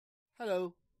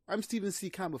Hello, I'm Stephen C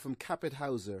Campbell from Capid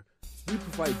Houser. We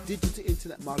provide digital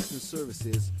internet marketing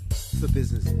services for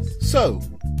businesses. So,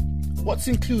 what's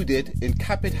included in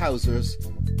Capid Houser's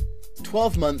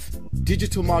 12-month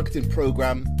digital marketing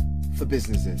program for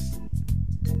businesses?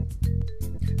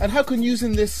 And how can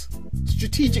using this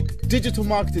strategic digital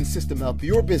marketing system help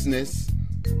your business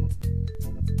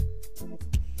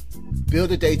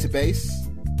build a database,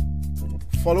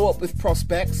 follow up with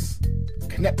prospects,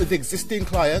 connect with existing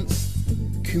clients,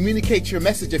 communicate your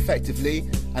message effectively,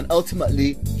 and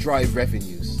ultimately drive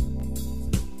revenues?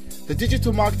 The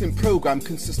digital marketing program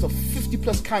consists of 50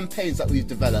 plus campaigns that we've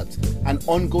developed and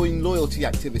ongoing loyalty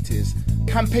activities.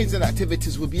 Campaigns and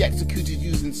activities will be executed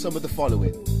using some of the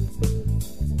following: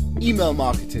 email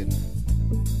marketing,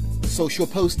 social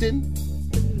posting,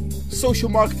 social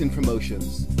marketing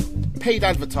promotions, paid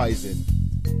advertising,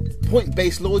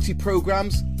 point-based loyalty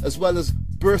programs, as well as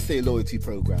birthday loyalty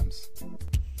programs.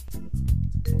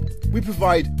 We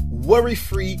provide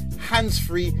worry-free,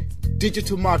 hands-free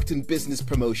digital marketing business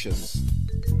promotions.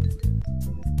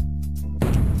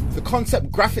 The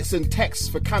concept graphics and texts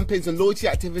for campaigns and loyalty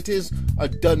activities are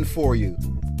done for you.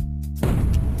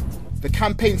 The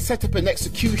campaign setup and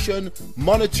execution,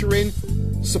 monitoring,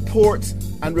 support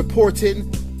and reporting,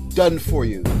 done for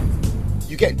you.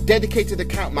 You get dedicated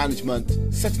account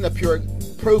management, setting up your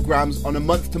programs on a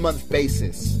month-to-month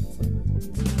basis.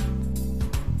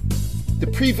 The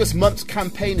previous month's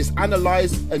campaign is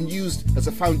analysed and used as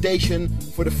a foundation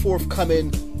for the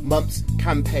forthcoming month's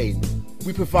campaign.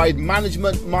 We provide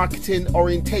management, marketing,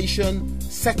 orientation,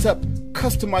 setup,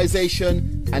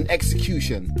 customization and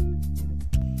execution.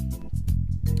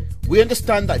 We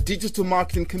understand that digital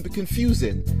marketing can be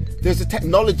confusing. There's the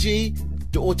technology,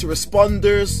 the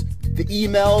autoresponders, the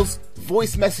emails,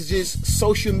 voice messages,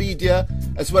 social media,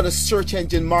 as well as search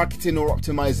engine marketing or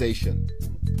optimization.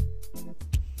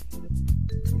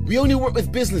 We only work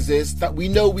with businesses that we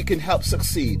know we can help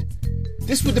succeed.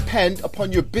 This will depend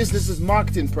upon your business's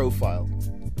marketing profile,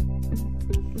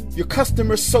 your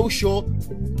customer social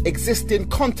existing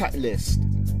contact list,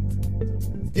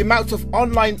 the amount of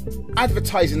online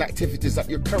advertising activities that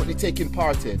you're currently taking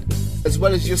part in, as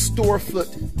well as your store foot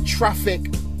traffic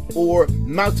or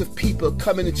amount of people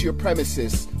coming into your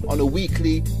premises on a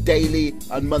weekly, daily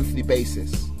and monthly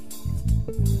basis.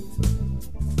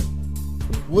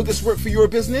 Will this work for your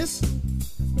business?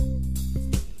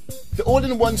 The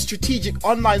all-in-one strategic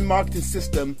online marketing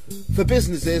system for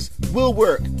businesses will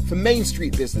work for Main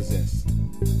Street businesses,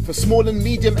 for small and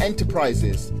medium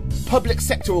enterprises, public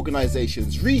sector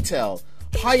organizations, retail,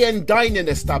 high-end dining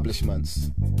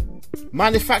establishments,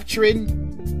 manufacturing,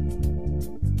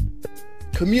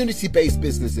 community-based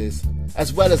businesses,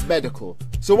 as well as medical.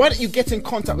 So why don't you get in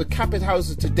contact with Capid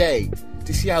Houser today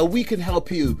to see how we can help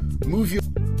you move your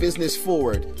business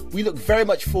forward. We look very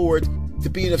much forward to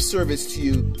being of service to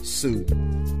you soon.